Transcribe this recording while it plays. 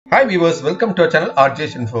Hi viewers, welcome to our channel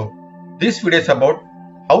RJ's Info. This video is about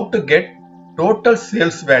how to get total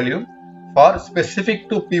sales value for specific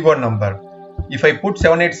to P1 number. If I put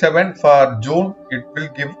 787 for June, it will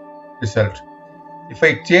give result. If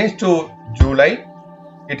I change to July,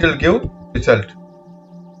 it will give result.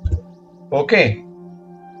 Okay.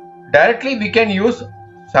 Directly we can use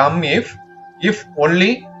Sumif if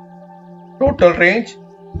only total range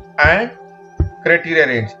and criteria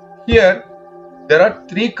range. Here there are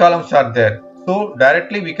three columns are there, so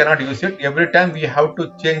directly we cannot use it. Every time we have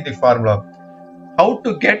to change the formula. How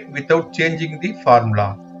to get without changing the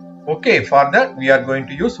formula? Okay, for that we are going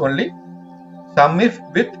to use only Sumif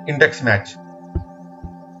with index match.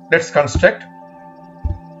 Let's construct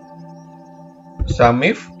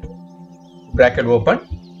Sumif, bracket open.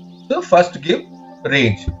 So first give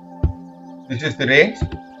range. This is the range.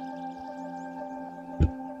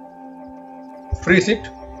 Freeze it,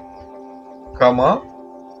 comma.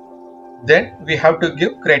 Then we have to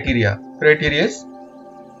give criteria. Criteria is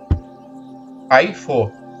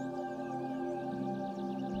I4,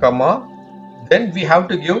 comma. Then we have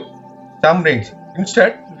to give some range.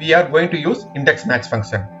 Instead, we are going to use index match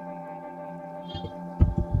function.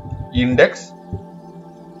 Index.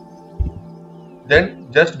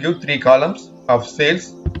 Then just give three columns of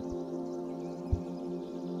sales.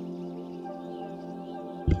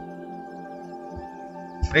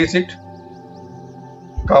 Freeze it,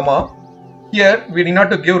 comma. Here we need not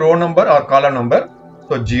to give row number or column number.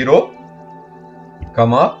 So 0,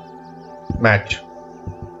 comma, match.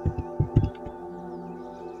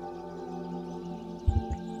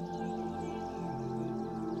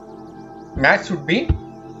 Match should be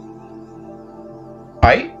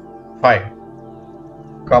I5,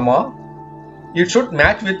 comma. It should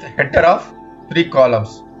match with header of three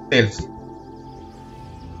columns sales.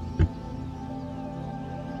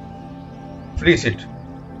 Freeze it,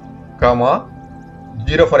 comma,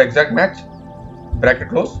 0 for exact match, bracket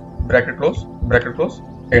close, bracket close, bracket close,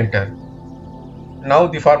 enter. Now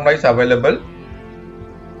the formula is available.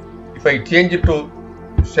 If I change it to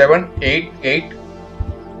 788,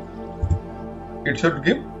 it should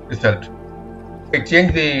give result. If I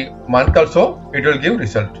change the month also, it will give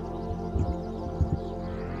result.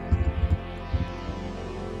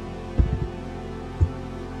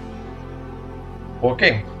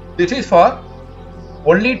 Okay, this is for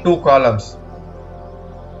only two columns.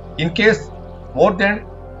 In case more than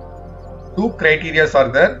two criteria are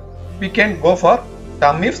there, we can go for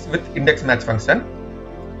Sumifs with index match function.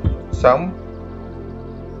 Sumifs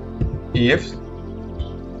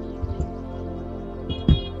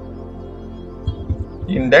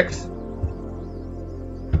index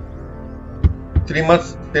 3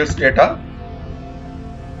 months sales data.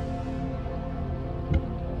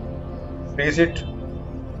 Freeze it,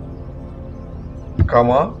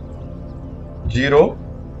 comma, 0,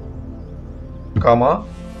 comma,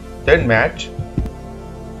 then match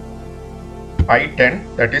I10,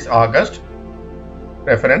 that is August,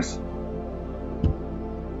 reference.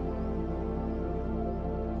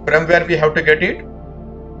 From where we have to get it?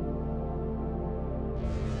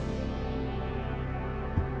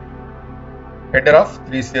 Header of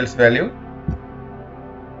 3 sales value.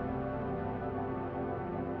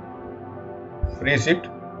 Freeze it,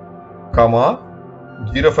 comma,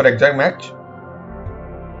 0 for exact match,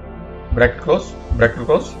 bracket close,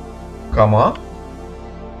 comma.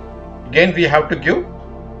 Again we have to give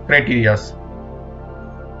criteria. So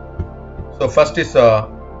first is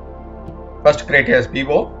first criteria is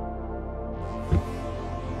PO.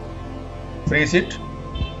 Freeze it,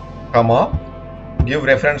 comma, give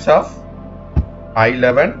reference of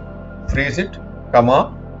I11. Freeze it,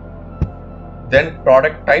 comma. Then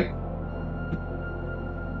product type.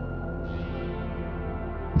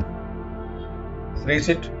 Freeze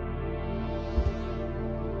it.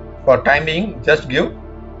 For time being, just give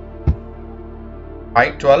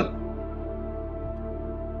I12,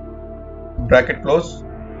 bracket close,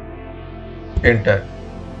 enter.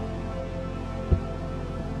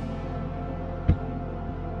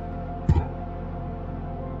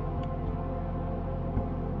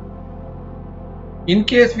 In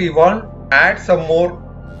case we want add some more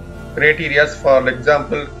criteria, for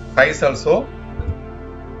example size also,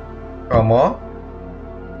 comma,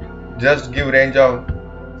 just give range of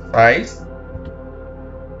size.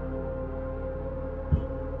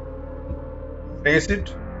 Freeze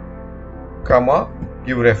it, comma,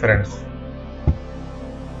 give reference.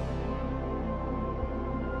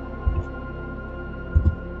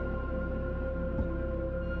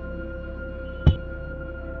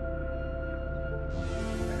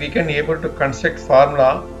 We can able to construct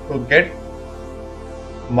formula to get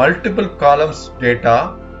multiple columns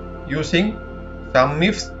data using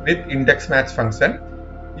Sumifs with index match function.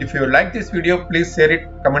 If you like this video, please share it,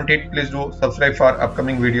 comment it, please do subscribe for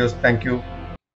upcoming videos. Thank you.